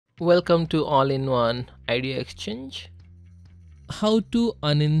Welcome to All-in-One Idea Exchange. How to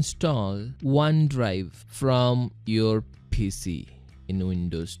uninstall OneDrive from your PC in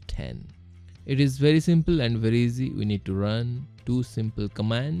Windows 10. It is very simple and very easy. We need to run two simple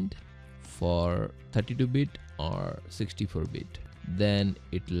commands for 32-bit or 64-bit. Then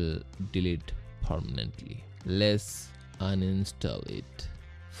it will delete permanently. Let's uninstall it.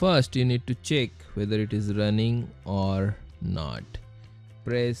 First, you need to check whether it is running or not.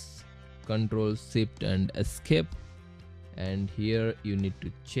 Press Ctrl Shift and Escape, and here you need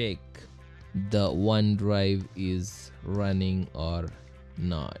to check the OneDrive is running or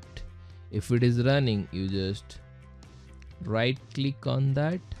not. If it is running, you just right click on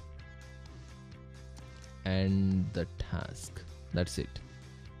that and the task. That's it.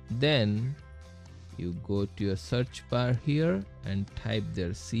 Then you go to your search bar here and type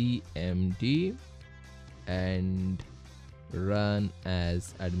there cmd and run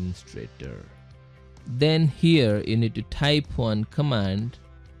as administrator. Then here you need to type one command,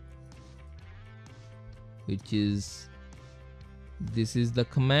 which is this is the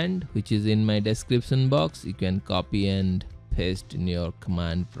command which is in my description box. You can copy and paste in your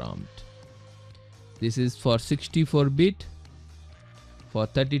command prompt. This is for 64-bit. For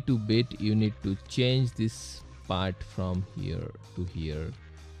 32-bit you need to change this part from here to here.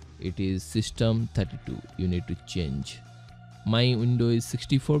 It is system 32. You need to change. My window is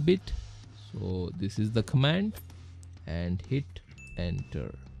 64-bit, so this is the command and hit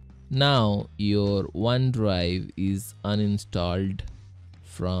enter. Now your OneDrive is uninstalled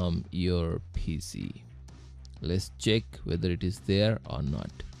from your PC. Let's check whether it is there or not.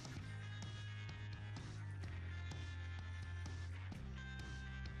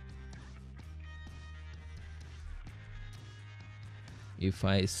 If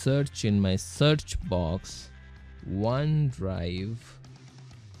I search in my search box OneDrive,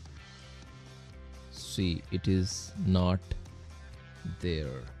 see, it is not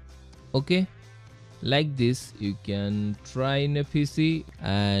there. Okay, like this you can try in a PC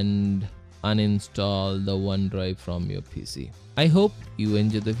and uninstall the OneDrive from your PC. I hope you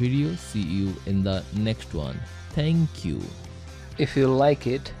enjoyed the video. See you in the next one. Thank you. If you like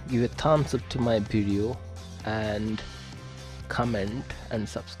it, give a thumbs up to my video and comment and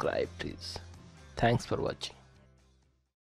subscribe please. Thanks for watching.